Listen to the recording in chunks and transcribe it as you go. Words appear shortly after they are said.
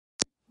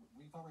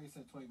You've already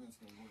said 20 minutes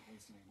ago you weren't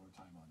wasting any more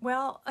time on it.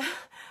 Well,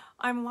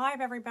 I'm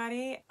live,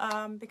 everybody,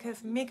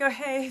 because Meko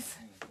Hayes...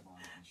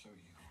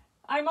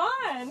 I'm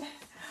on!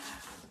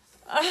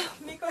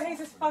 Meko Hayes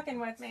is fucking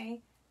with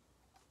me.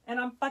 And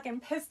I'm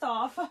fucking pissed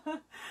off.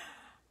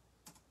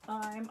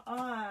 I'm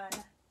on.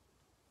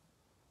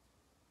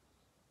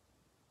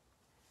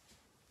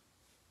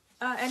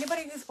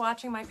 Anybody who's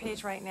watching my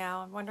page right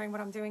now and wondering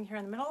what I'm doing here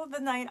in the middle of the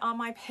night on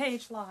my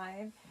page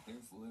live,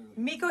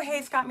 Meko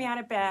Hayes got me out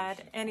of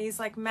bed and he's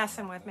like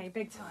messing with me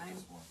big time.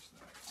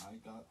 I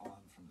got on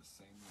from the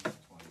same minute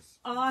twice.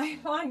 I'm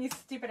on, you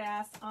stupid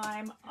ass.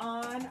 I'm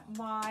on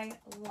my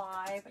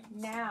live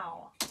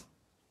now.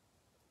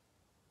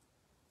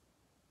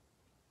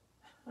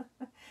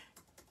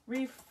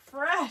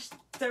 Refresh,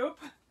 dope.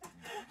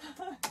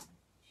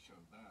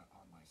 Showed that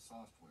on my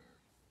software.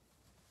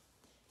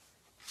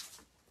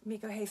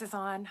 Meko Hayes is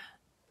on.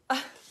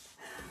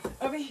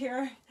 Over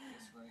here. This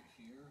right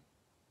here.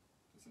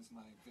 This is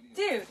my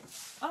video. Dude,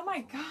 oh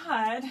my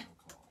god.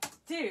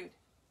 Dude,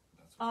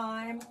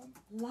 I'm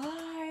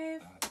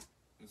live.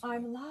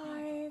 I'm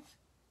live.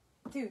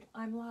 Dude,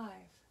 I'm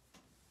live.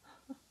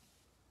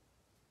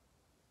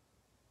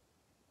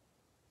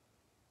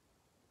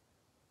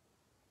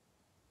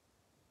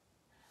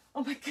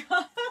 Oh my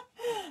god.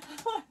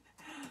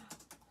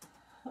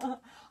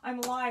 I'm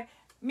live.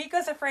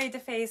 Miko's afraid to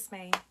face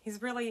me. He's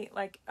really,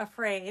 like,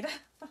 afraid. Did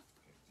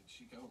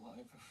she go live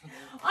over there?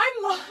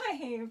 I'm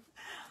live.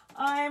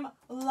 I'm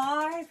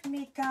live,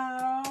 Meko.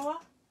 Oh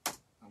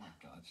my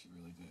god, she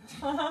really did.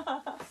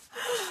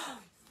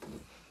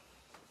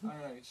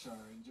 Alright,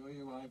 Shara, enjoy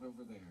your live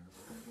over there.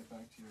 We're going to get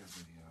back to your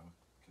video,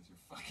 because you're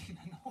fucking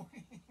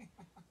annoying.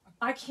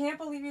 I can't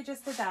believe you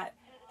just did that.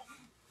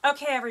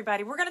 Okay,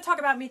 everybody, we're going to talk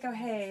about Meko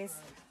Hayes.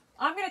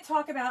 I'm going to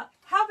talk about,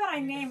 how about I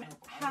name,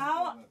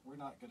 We're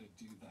not going to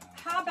do that.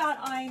 How about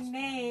I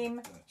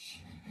name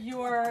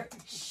your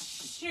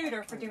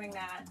shooter for doing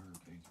that?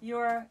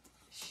 Your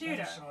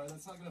shooter. Shara,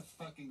 that's not going to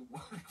fucking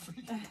work for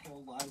you to go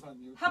live on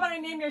your How about I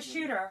name your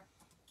shooter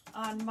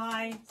on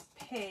my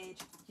page,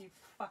 you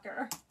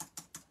fucker?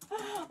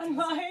 On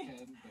my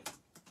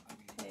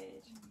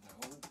page.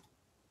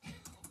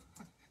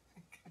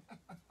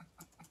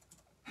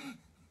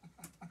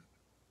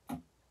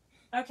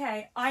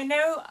 Okay, I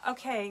know,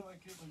 okay,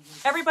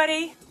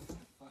 everybody,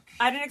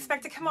 I didn't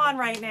expect to come on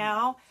right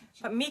now,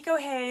 but Meko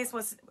Hayes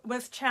was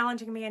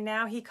challenging me and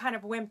now he kind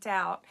of wimped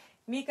out.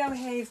 Meko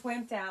Hayes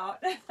wimped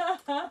out.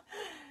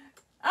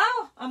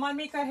 Oh, I'm on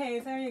Meko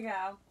Hayes, there you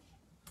go.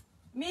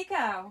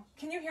 Meko,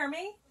 can you hear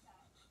me?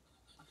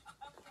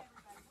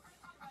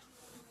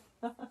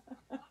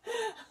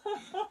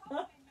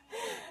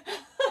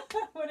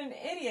 What an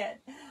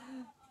idiot.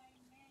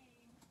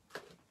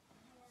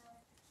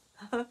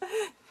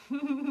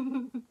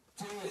 Do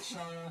it,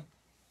 Shara.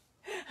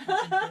 You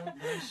don't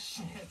know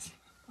shit.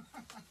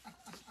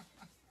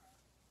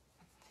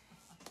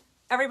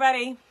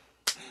 Everybody.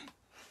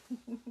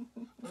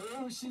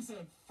 Oh, she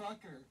said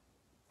fucker.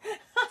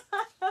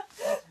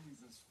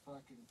 Jesus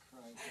fucking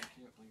Christ, I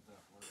can't believe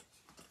that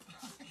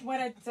worked. What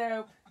a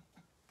dope.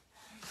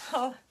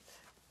 Oh.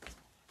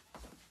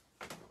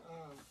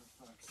 Oh, for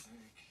fuck's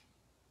sake.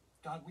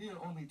 God, we are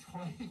only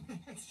 20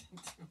 minutes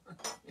into her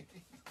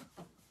video.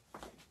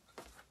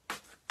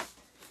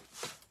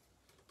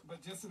 But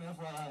just an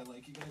FYI,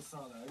 like you guys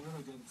saw that, I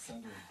really didn't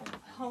send her in front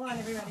of me. Hold on,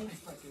 everybody.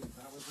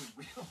 That was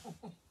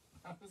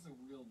a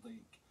real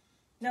leak.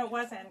 No, it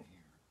wasn't.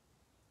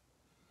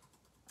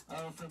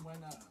 Oh, from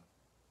when,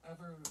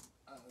 ever,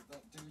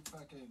 that dude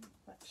fucking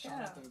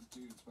shot at those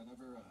dudes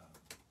whenever,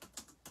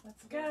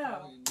 Let's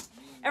go.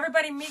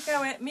 Everybody,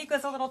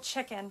 Meko's a little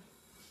chicken.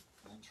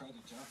 And tried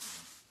to jump me.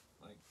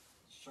 Like,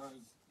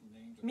 Shara's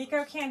named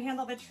Meko can't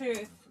handle the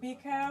truth.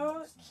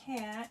 Meko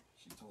can't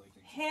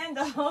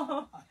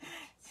handle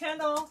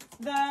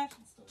the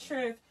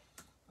truth.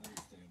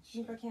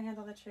 Meko can't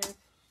handle the truth.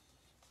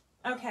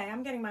 Okay,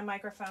 I'm getting my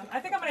microphone. I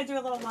think I'm going to do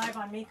a little live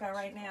on Meko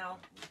right now.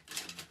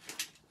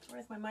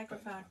 Where's my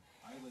microphone?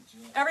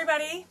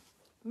 Everybody,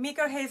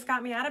 Meko Hayes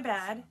got me out of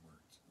bed,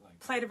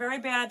 played a very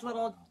bad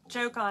little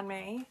joke on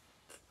me,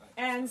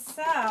 and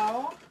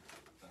so...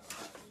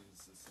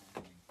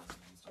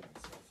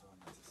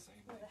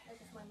 Where the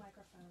heck is my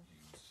microphone?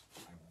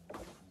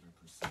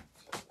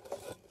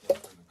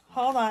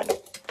 Hold on.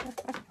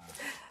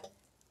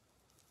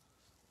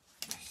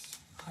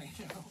 I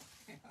know.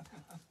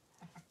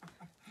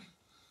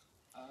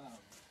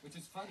 Which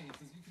is funny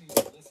because you can even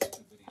listen to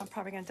videos. I'm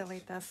probably going to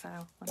delete this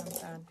when I'm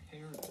done.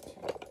 You can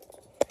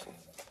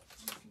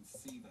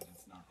see that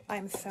it's not.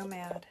 I'm so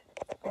mad.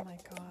 Oh my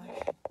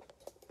gosh.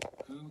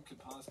 Who could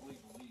possibly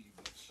believe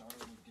that Shara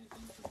would get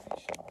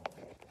information?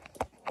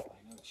 I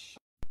know it's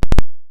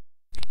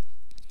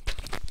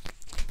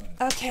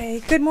Okay,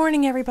 good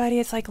morning everybody.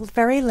 It's like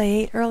very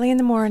late, early in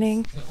the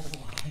morning.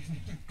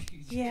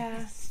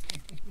 Yeah.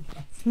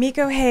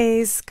 Meko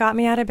Hayes got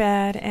me out of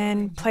bed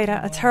and played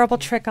a terrible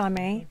trick on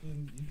me.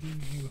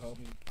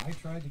 I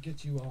tried to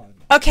get you on.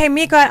 Okay,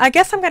 Meko, I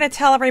guess I'm going to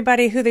tell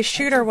everybody who the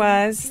shooter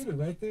was. Shooter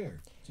right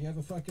there. Do you have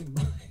a fucking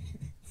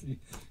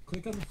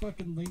Click on the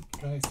fucking link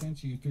that I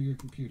sent you through your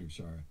computer,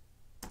 Shara.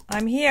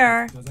 I'm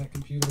here. Does that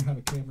computer have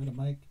a camera and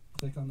a mic?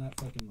 Click on that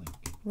fucking link.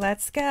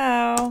 Let's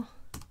go.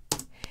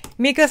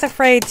 Meko's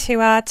afraid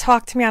to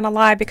talk to me on a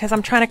live because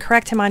I'm trying to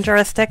correct him on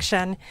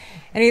jurisdiction.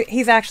 And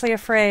he's actually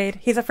afraid.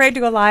 He's afraid to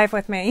go live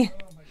with me.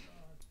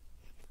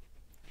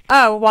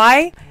 Oh,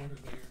 why?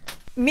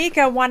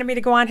 Meko wanted me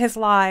to go on his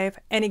live,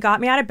 and he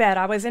got me out of bed.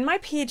 I was in my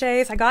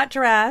PJs. I got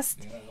dressed.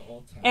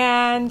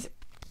 And...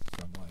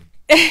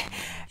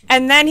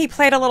 and then he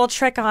played a little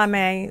trick on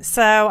me.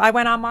 So I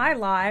went on my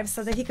live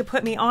so that he could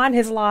put me on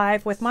his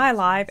live with my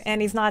live,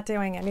 and he's not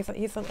doing it.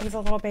 He's a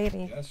little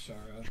baby. Yes,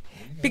 Shara.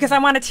 Because I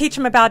want to teach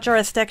him about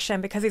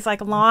jurisdiction, because he's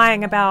like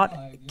lying about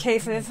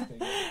cases.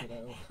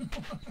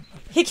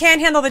 He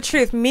can't handle the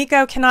truth.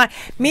 Meko cannot.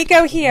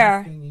 Meko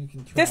here.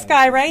 This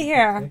guy right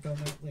here.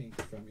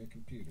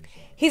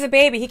 He's a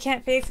baby. He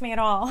can't face me at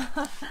all.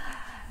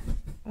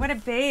 What a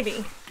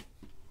baby.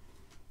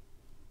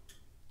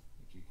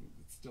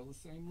 It's still the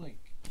same link.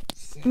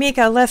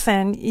 Meko,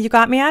 listen. You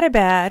got me out of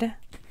bed,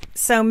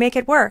 so make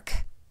it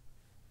work.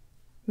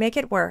 Make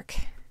it work.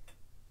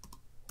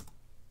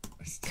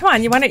 Come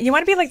on, you want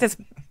to be like this.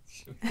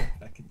 Should we go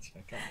back and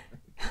check out?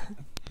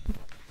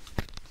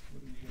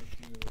 What are you guys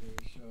doing over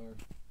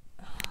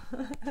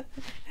there, Shara?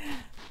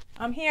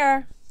 I'm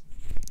here.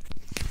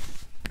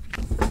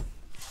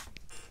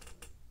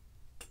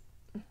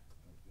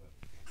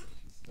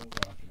 She's still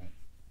rocking it.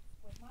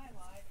 With my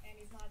live, and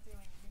he's not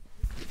doing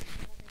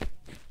it.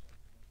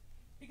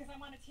 Because I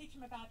want to teach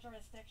him about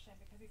jurisdiction,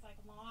 because he's like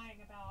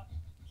lying about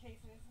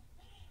cases.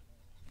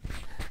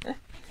 He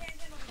can't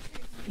handle the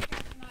truth.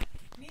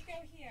 Meko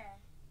here.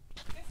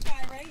 This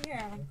guy right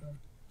here.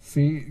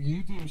 See,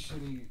 you do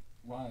shitty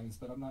lives,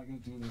 but I'm not going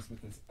to do this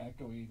with this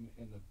echoing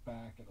in the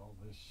back and all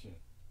this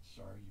shit.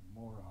 Shara, you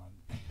moron.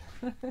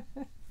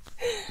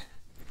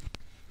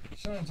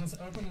 Shara, just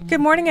open a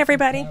Good morning,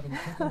 everybody. And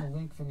click on the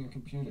link from your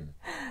computer.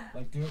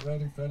 Like, do it right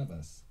in front of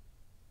us.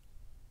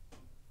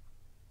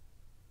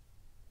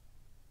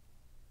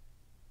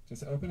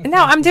 Just open it.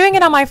 No, I'm doing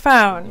it on my Go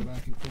phone.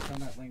 back and click on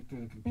that link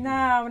through the computer.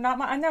 No,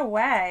 no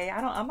way.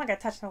 I'm not gonna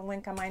touch the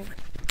link on mine.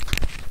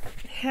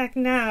 Heck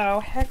no.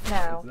 Heck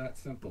no. It's that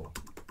simple.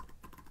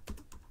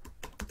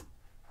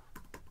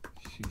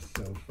 She's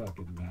so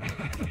fucking mad.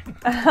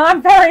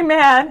 I'm very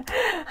mad.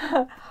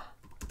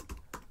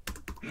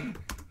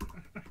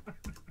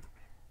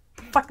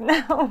 Fuck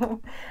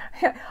no.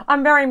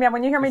 I'm very mad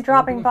when you hear me Just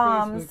dropping open a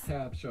bombs. Facebook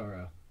tab,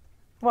 Shara.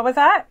 What was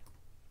that?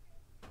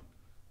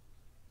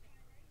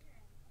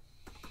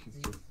 She's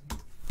just...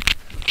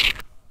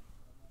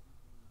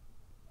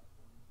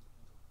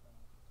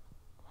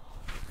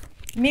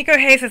 Meko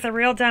Hayes is a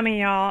real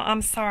dummy, y'all.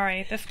 I'm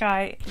sorry. This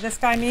guy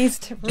needs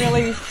to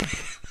really.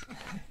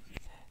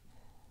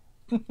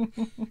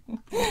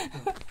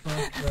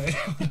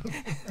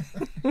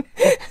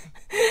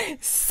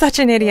 Such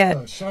an idiot.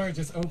 Oh, Shara,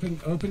 just open a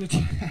tab. Open a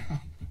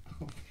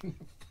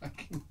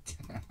fucking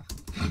tab.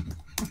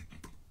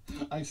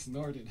 I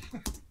snorted.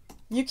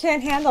 You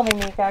can't handle me,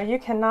 Meko. You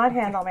cannot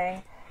handle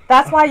me.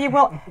 That's why you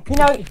will. You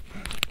know.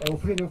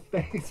 Open a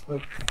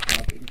Facebook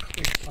tab and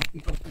click on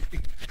the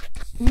link.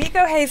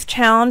 Meko Hayes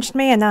challenged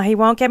me, and now he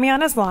won't get me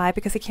on his live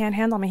because he can't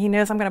handle me. He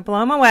knows I'm going to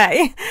blow him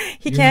away.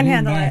 He can't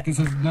handle it. This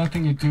has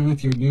nothing to do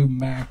with your new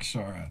Mac,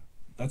 Shara.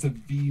 That's a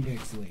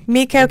VMix link.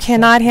 Meko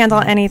cannot handle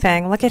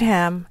anything. Look at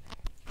him.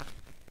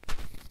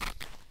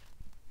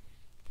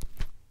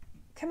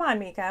 Come on,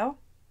 Meko.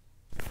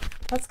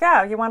 Let's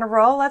go. You want to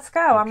roll? Let's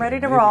go. Okay, I'm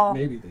ready to roll.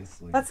 Maybe this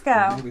link. Let's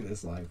go. Maybe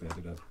this live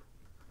ended up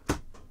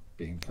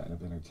being kind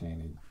of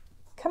entertaining.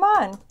 Come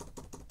on.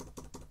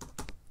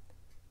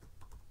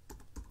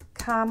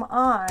 Come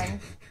on.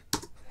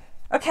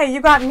 Okay, you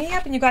got me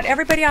up and you got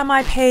everybody on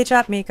my page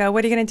up, Meko.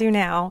 What are you going to do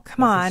now?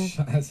 Come on.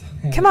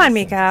 Come on,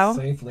 Meko.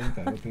 Safe link.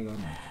 I opened on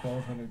my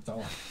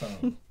 $1,200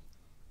 phone.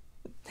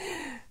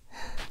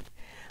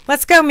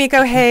 Let's go,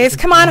 Meko Hayes.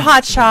 Come on,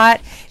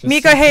 hotshot.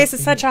 Meko Hayes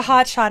is such a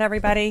hotshot,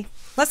 everybody.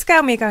 Let's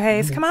go, Meko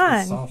Hayes. Come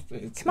on.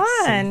 Come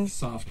on.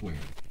 Software.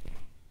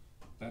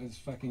 That is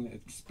fucking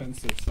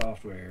expensive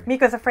software.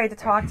 Meko's afraid to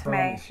talk to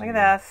me. Look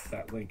at this.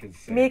 That link is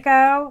safe.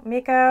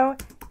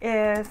 Meko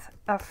is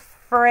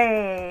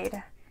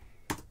afraid.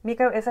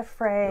 Meko is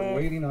afraid.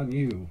 We're waiting on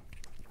you,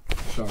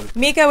 Shark.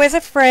 Meko is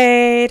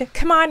afraid.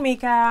 Come on,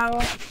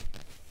 Meko.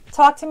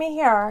 Talk to me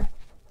here.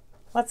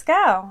 Let's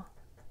go.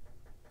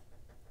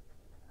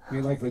 I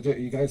mean, like, legit,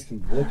 you guys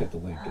can look at the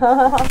link.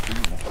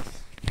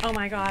 Oh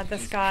my god,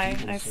 this guy,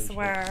 I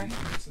swear.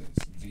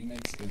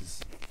 VMix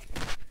is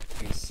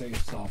a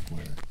safe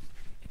software.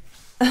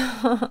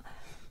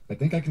 I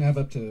think I can have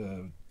up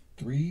to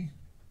 3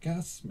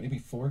 guests, maybe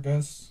 4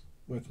 guests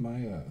with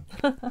my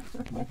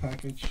my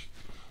package.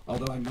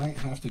 Although I might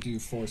have to do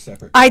 4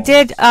 separate calls. I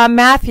did,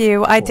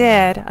 Matthew, I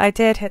did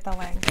hit the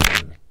link.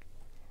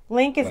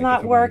 Link is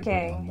not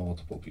working.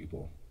 Multiple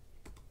people.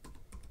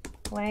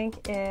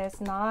 Link is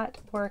not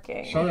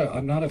working. Shara,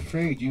 I'm not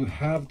afraid. You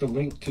have the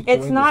link to join this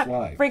live. It's not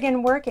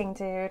friggin' working,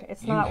 dude.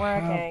 It's not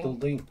working. You have the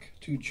link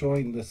to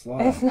join this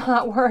live. It's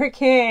not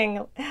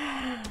working.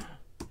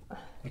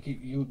 Like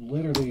you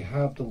literally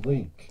have the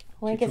link.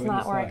 Link is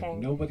not working.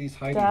 Nobody's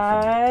hiding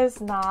Does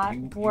from not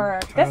you.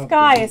 work. You This have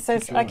guy the is so...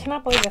 link to I join.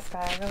 cannot believe this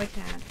guy. I really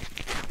can't.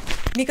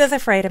 Miko's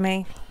afraid of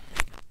me.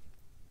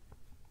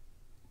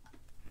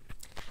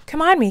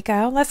 Come on,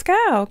 Meko. Let's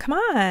go. Come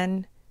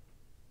on.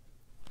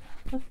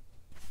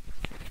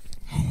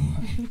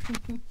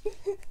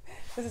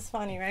 This is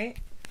funny, right?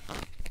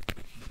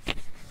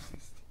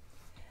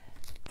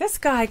 This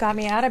guy got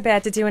me out of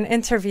bed to do an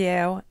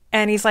interview,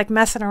 and he's like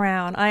messing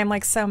around. I am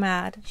like so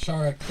mad.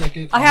 Shara, click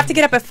it. I have to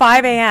get up at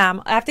 5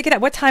 a.m. I have to get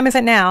up. What time is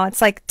it now?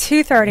 It's like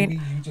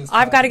 2:30.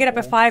 I've got to get up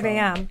at 5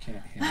 a.m.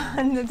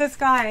 And this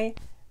guy,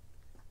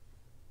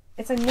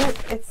 it's a new.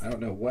 It's. I don't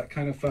know what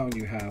kind of phone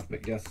you have,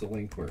 but yes, the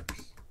link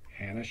works.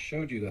 Hannah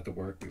showed you that the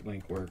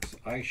link works.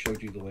 I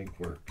showed you the link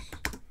works.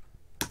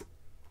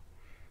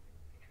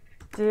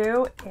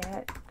 Do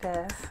it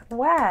this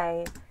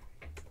way.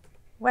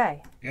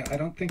 Yeah, I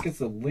don't think it's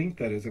the link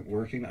that isn't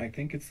working. I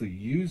think it's the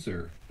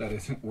user that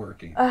isn't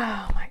working.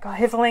 Oh my god,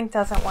 his link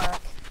doesn't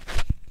work.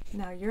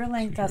 No, your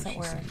link doesn't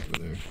work.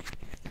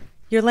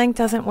 Your link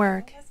doesn't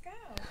work. Let's go.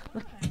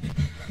 Come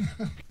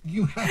on.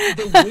 You have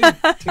the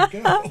link to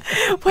go.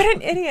 What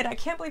an idiot. I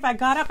can't believe I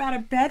got up out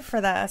of bed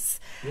for this.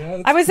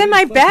 Yeah, I was in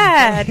my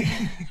bed. He got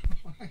me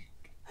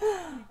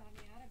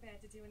out of bed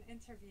to do an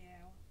interview,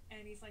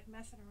 and he's like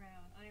messing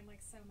around. I am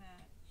like so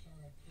mad.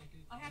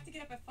 I have to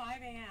get up at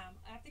 5 a.m.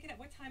 I have to get up.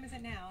 What time is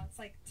it now? It's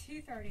like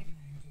 2:30.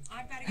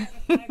 I've got to get up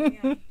at 5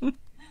 a.m.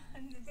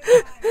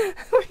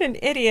 What an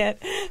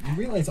idiot. You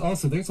realize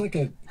also there's like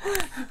a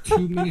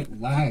 2-minute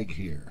lag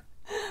here.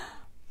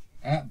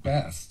 At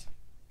best.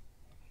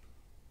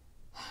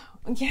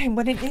 Yeah,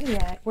 what an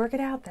idiot. Work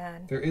it out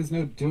then. There is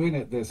no doing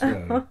it this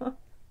way.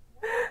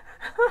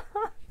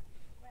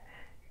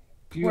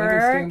 Do you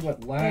understand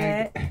what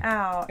lag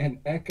out. and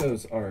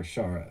echoes are,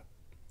 Shara?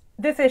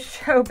 This is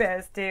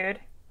showbiz, dude.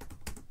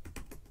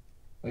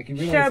 Like you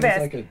realize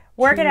there's like a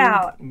Work it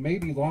out.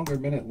 Maybe longer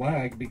minute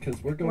lag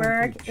because we're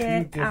going through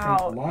two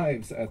different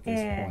lives at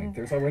this point.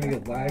 There's already a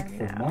lag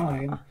from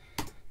mine,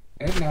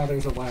 and now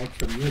there's a lag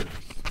from yours.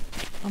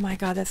 Oh my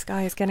god, this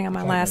guy is getting on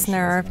my last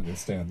nerve.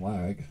 Understand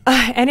lag.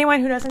 Anyone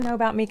who doesn't know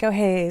about Meko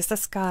Hayes,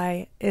 this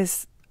guy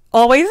is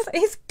always,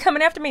 he's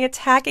coming after me,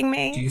 attacking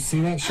me. Do you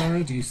see that,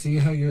 Shara? Do you see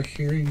how you're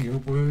hearing your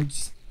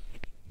words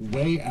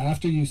way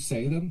after you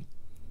say them?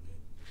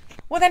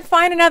 Well, then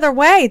find another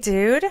way,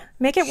 dude.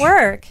 Make it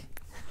work.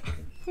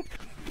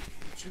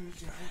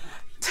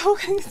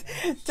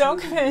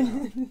 Don't come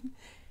in.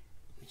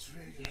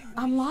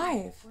 I'm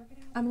live.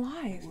 I'm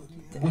live.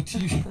 What do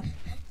you...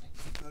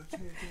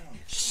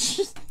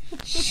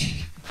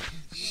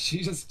 She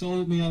just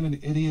told me I'm an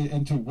idiot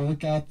and to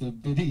work out the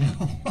video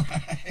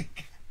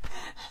lag.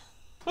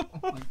 Oh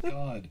my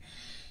god.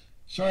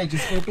 Shara,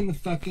 just open the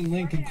fucking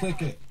link and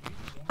click it.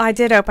 I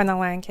did open the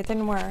link. It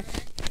didn't work.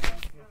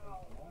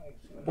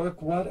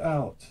 Work what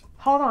out?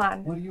 Hold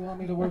on. What do you want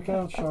me to work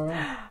out,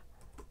 Shara?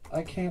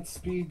 I can't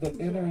speed the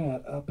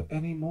internet up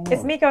anymore.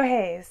 It's Meko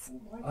Hayes.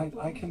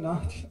 I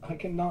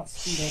cannot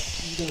speed up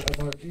either of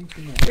our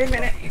internet. Wait a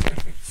minute.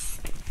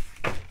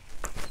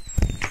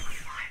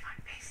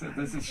 So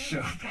this is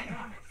show.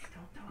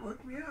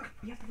 Work me up.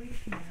 You have to wait a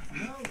few minutes.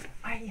 No.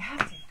 I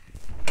have to.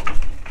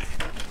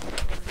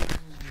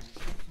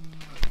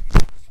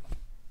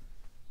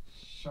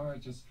 Shara,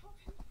 just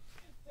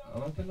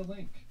open the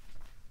link.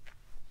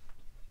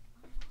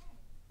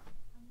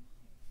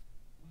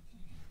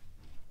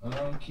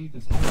 Oh, Keith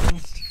is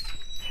pissed.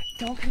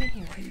 Don't come in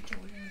here.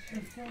 The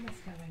film is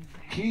going.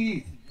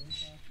 Keith!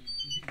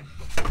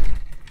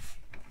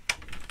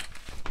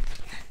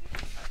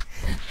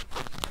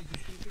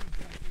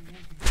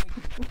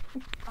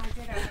 I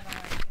did open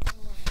the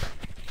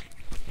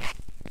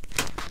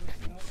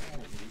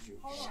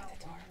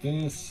link.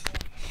 This.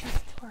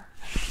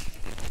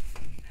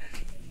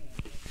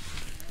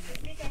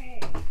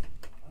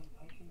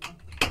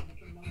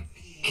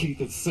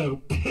 Keith is so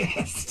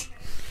pissed.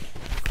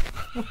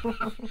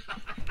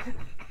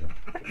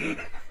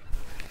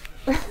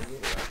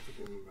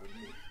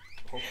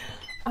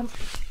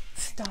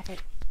 Stop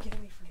it. Get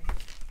away from me.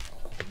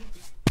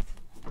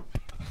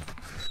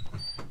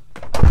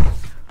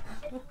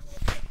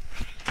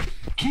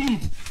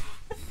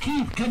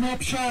 Keith, come help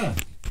Shara.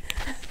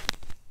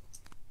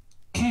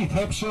 Keith,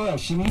 help Shara.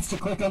 She needs to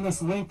click on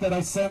this link that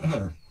I sent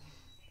her.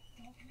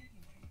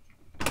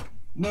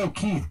 No,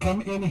 Keith,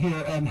 come in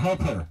here and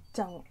help her.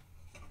 Don't.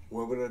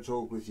 Why would I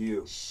talk with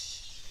you?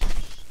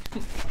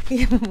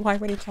 Why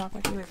would he talk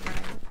with you? Is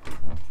right.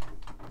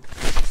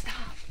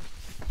 Stop.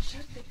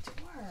 Shut the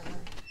door.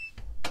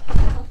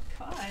 Oh,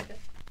 God.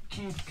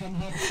 Keith, come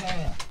help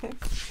Shara.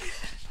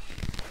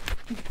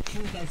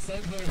 Keith, I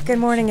sent her. Good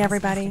morning,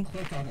 everybody.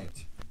 Click on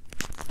it.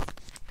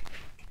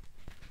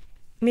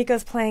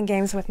 Miko's playing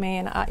games with me,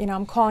 and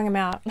I'm calling him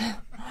out.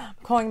 I'm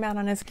calling him out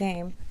on his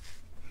game.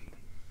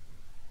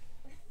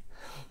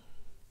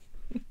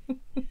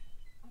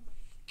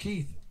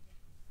 Keith.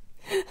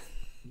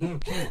 No,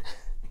 Keith.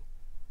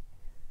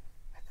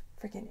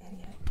 Freaking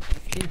idiot.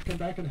 Keith, come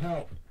back and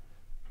help.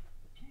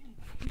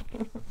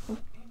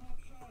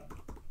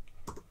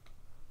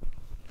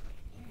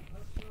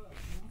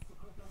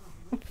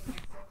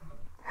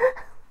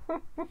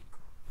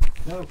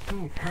 No,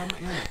 Keith, come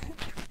in.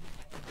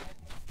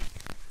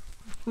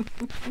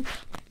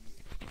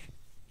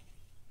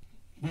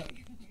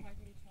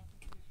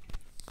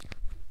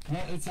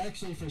 Well, it's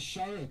actually for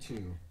Shara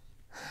too.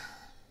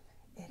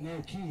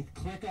 No, Keith,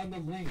 click on the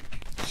link.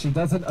 She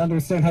doesn't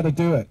understand how to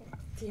do it.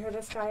 Do you hear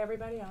this guy,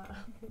 everybody?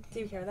 Do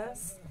you hear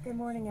this? Good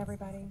morning,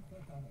 everybody.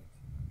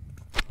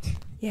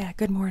 Yeah,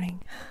 good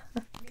morning.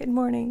 Good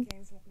morning.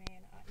 I'm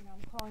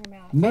calling him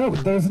out. No,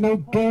 there's no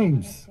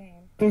games.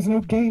 There's no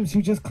games.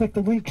 You just click the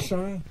link,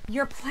 Shara.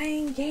 You're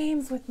playing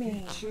games with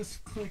me.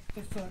 Just click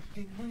the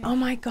fucking link. Oh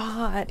my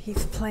God,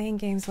 he's playing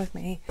games with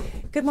me.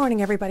 Good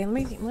morning, everybody.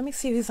 Let me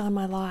see who's on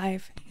my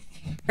live.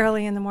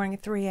 Early in the morning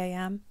at 3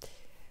 a.m.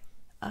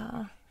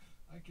 I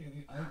can't.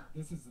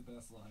 This is the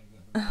best live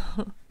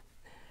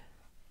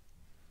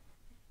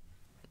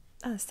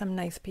ever. Some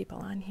nice people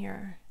on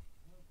here.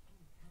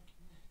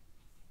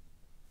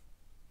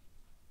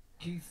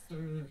 Keith,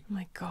 Oh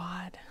my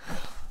God.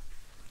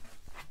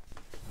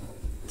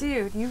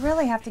 Dude, you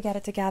really have to get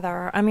it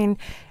together. I mean,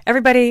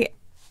 everybody,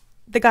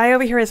 the guy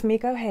over here is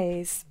Meko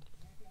Hayes.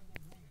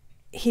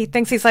 He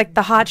thinks he's like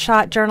the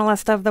hotshot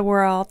journalist of the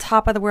world,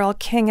 top of the world,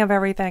 king of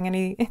everything, and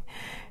he...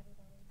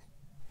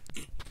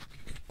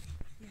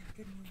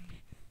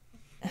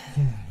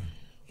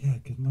 Yeah,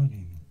 good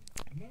morning.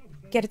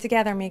 Get it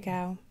together,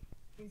 Meko.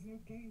 There's no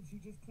games. You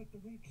just click the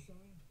link, Shara.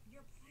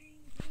 You're playing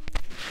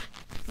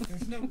games.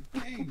 There's no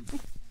games.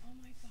 Oh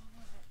my God.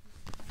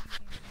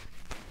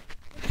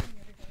 Good morning,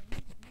 everybody. Let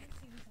me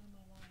see who's on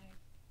my live.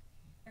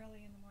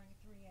 Early in the morning at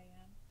 3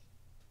 a.m.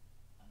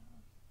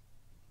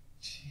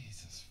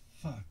 Jesus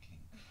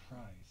fucking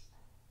Christ.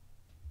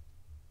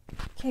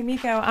 Okay,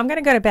 Meko, I'm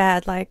gonna go to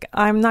bed. Like,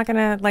 I'm not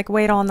gonna like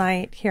wait all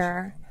night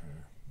here.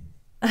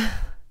 I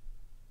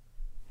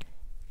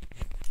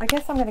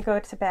guess I'm gonna go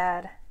to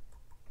bed.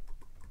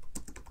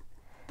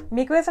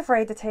 Meko is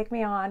afraid to take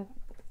me on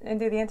and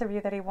do the interview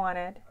that he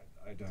wanted.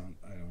 I don't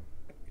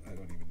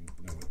even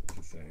know what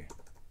to say.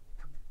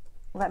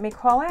 Let me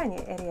call in,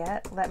 you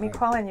idiot. Let me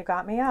call in. You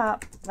got me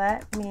up.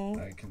 Let me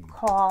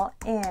call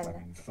in. I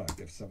mean, fuck,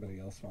 if somebody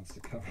else wants to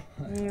come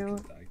on. You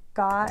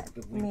got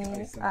the link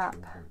me I sent up.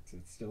 you works.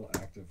 It's still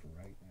active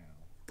right now.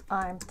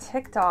 I'm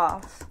ticked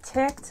off.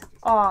 Ticked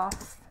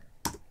off.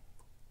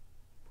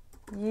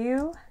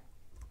 You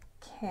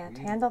can't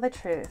handle the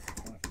truth.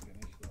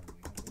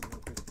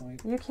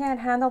 You can't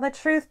handle the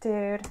truth,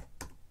 dude.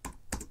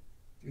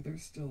 Dude,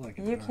 there's still like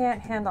you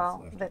can't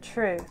handle the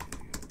truth.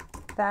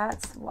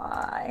 That's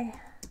why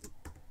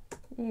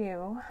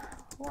you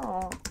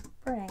won't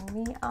bring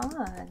me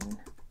on.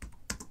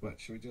 What,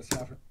 should we just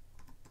have her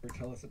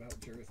tell us about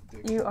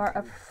jurisdiction? You are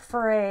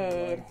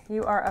afraid.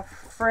 You are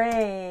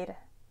afraid.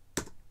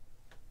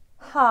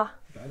 Ha.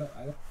 I don't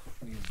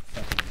even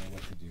fucking know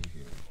what to do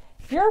here.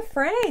 You're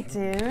afraid,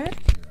 dude.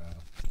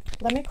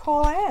 Let me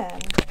call in. No,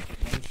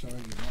 sorry,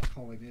 you're not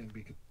calling in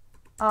because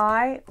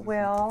I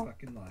will.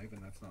 Fucking live,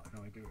 and that's not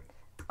how I do it.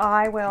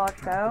 I will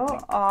go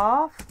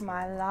off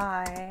my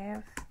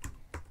live.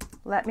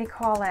 Let me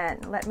call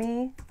in. Let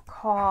me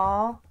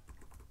call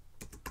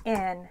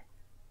in.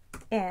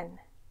 It's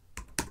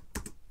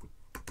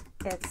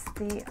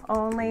the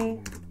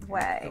only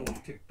way. I'm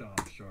ticked off,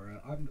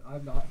 Shara. I'm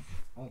not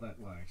all that.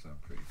 Well, actually, I'm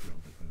pretty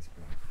thrilled at this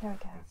point.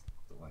 Okay. It's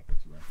the life that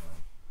you went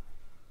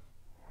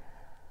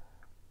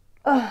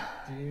live.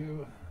 Do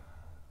you?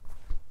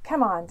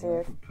 Come on, dude.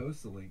 You can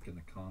post the link in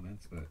the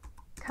comments, but.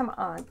 Come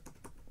on.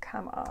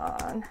 Come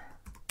on.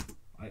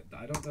 I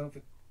don't know if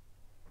it.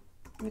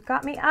 You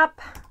got me up.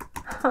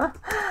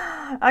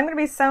 I'm gonna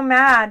be so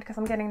mad because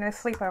I'm getting no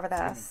sleep over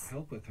this.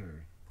 Help with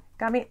her.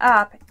 Got me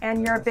up, and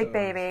But you're a also, big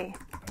baby.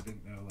 I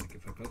didn't know, like,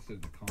 if I posted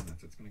in the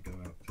comments, it's gonna go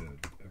out to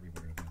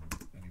everywhere, then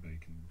anybody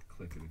can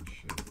click it and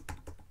shit.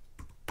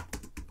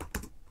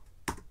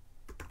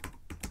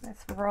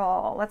 Let's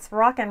roll. Let's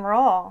rock and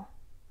roll.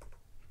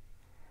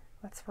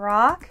 Let's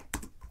rock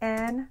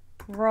and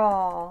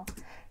roll.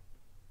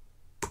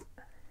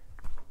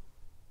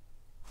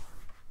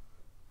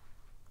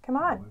 Come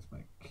on. Where's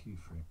my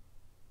keyframe?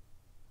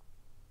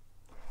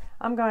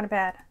 I'm going to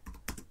bed.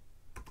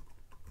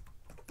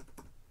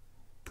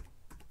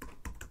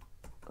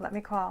 Let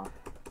me call,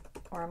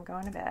 or I'm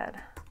going to bed.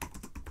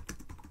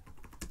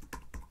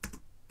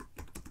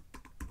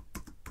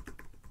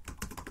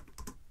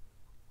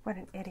 What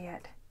an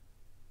idiot.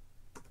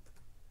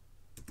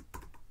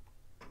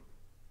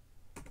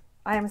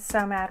 I am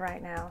so mad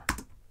right now.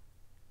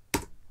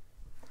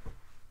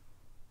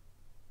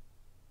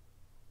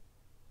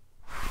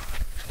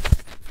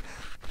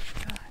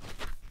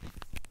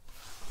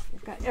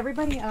 You've got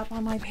everybody up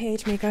on my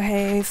page, Meko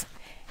Hayes.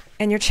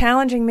 And you're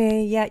challenging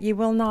me, yet you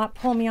will not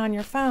pull me on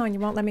your phone. You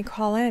won't let me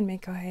call in,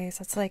 Meko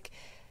Hayes. It's like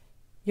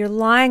you're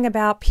lying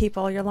about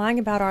people. You're lying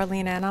about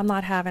Arlena, and I'm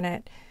not having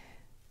it.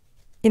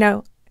 You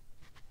know,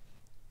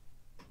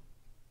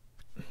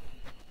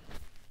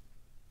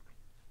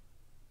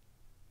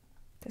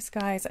 this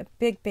guy's a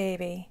big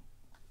baby.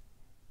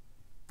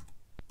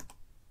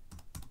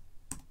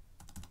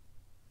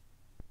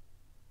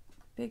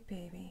 Big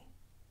baby.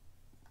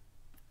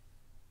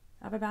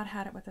 I've about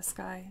had it with this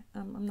guy.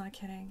 I'm not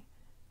kidding.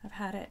 I've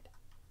had it.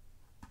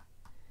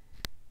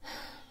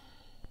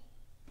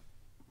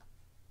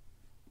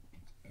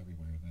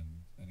 Everywhere, then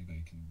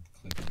anybody can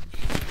click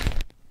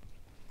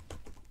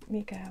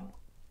and Meko,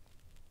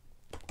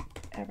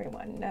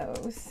 everyone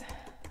knows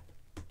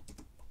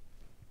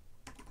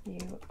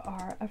you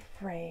are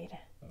afraid.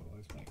 Oh,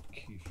 where's my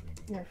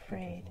keyframe? You're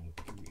afraid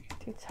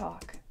to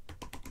talk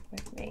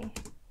with me.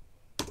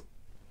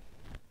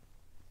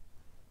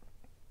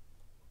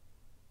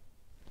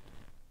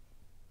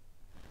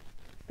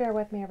 Bear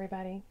with me,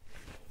 everybody.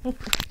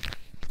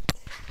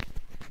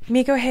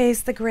 Meko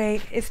Hayes the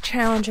Great is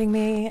challenging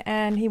me,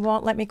 and he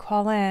won't let me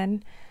call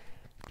in,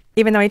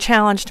 even though he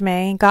challenged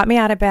me, got me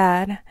out of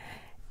bed,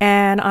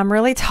 and I'm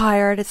really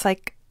tired. It's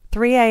like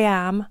 3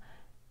 a.m.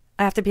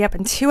 I have to be up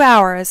in 2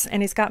 hours,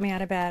 and he's got me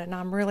out of bed, and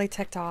I'm really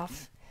ticked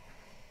off.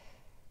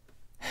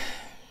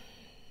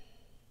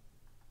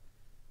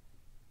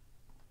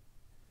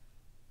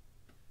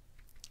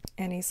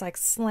 And he's like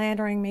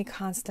slandering me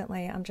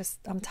constantly. I'm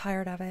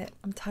tired of it.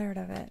 I'm tired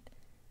of it.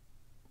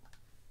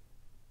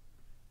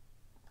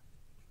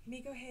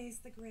 Meko Hayes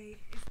the Great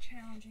is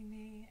challenging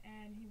me,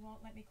 and he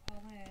won't let me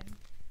call in,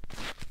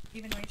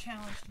 even though he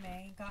challenged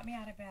me, got me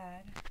out of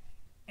bed,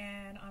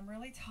 and I'm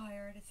really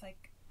tired. It's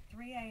like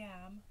 3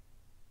 a.m.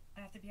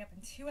 I have to be up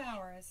in 2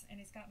 hours, and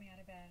he's got me out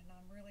of bed, and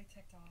I'm really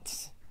ticked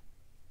off.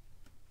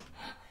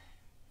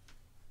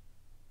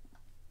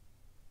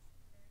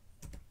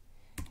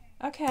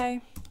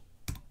 Okay.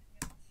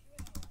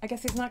 I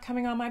guess he's not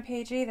coming on my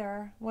page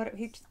either. What?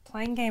 He's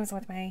playing games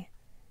with me.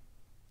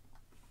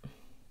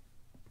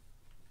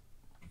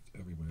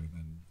 everywhere,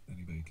 then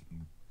anybody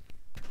can.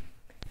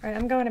 All right,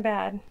 I'm going to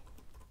bed.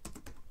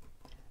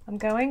 I'm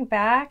going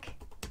back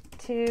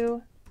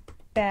to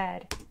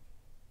bed.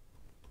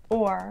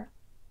 Or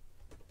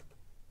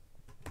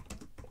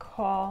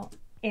call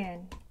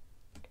in.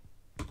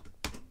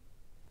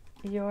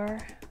 Your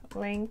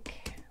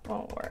link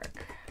won't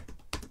work.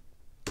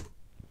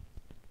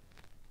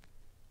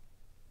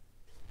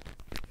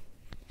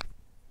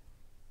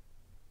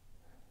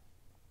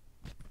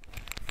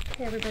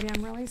 Okay, everybody,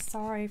 I'm really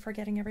sorry for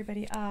getting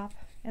everybody up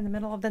in the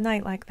middle of the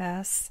night like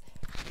this.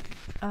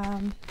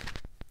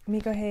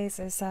 Meko Hayes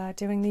is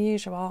doing the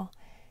usual.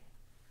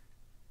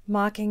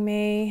 Mocking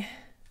me,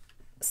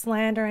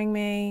 slandering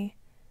me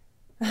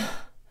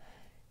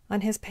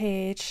on his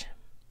page,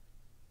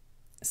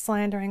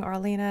 slandering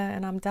Arlena,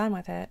 and I'm done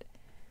with it.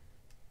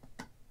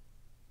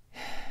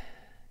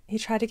 He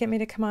tried to get me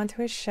to come on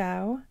to his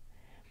show,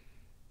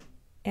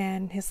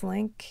 and his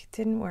link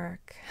didn't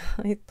work.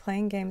 He's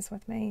playing games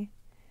with me.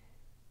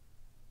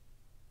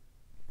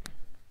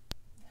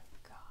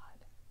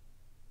 God.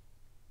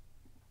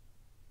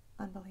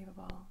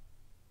 Unbelievable.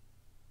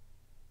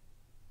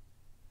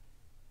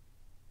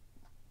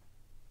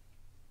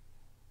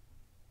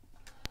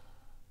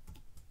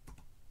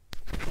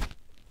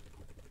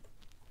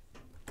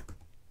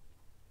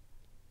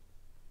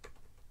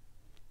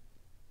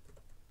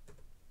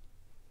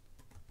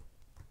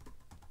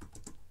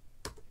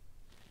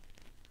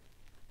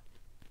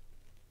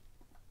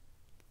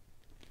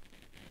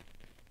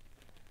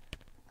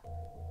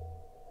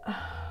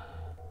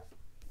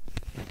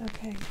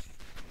 Okay,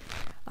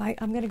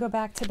 I'm gonna go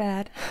back to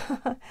bed.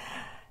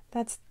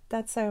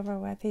 That's over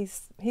with.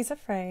 He's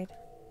afraid.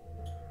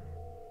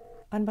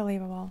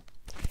 Unbelievable.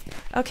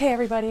 Okay,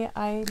 everybody,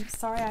 I'm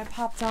sorry I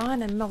popped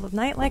on in the middle of the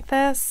night like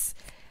this.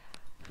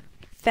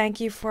 Thank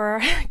you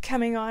for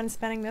coming on and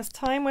spending this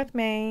time with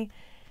me.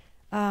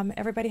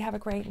 Everybody have a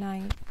great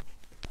night.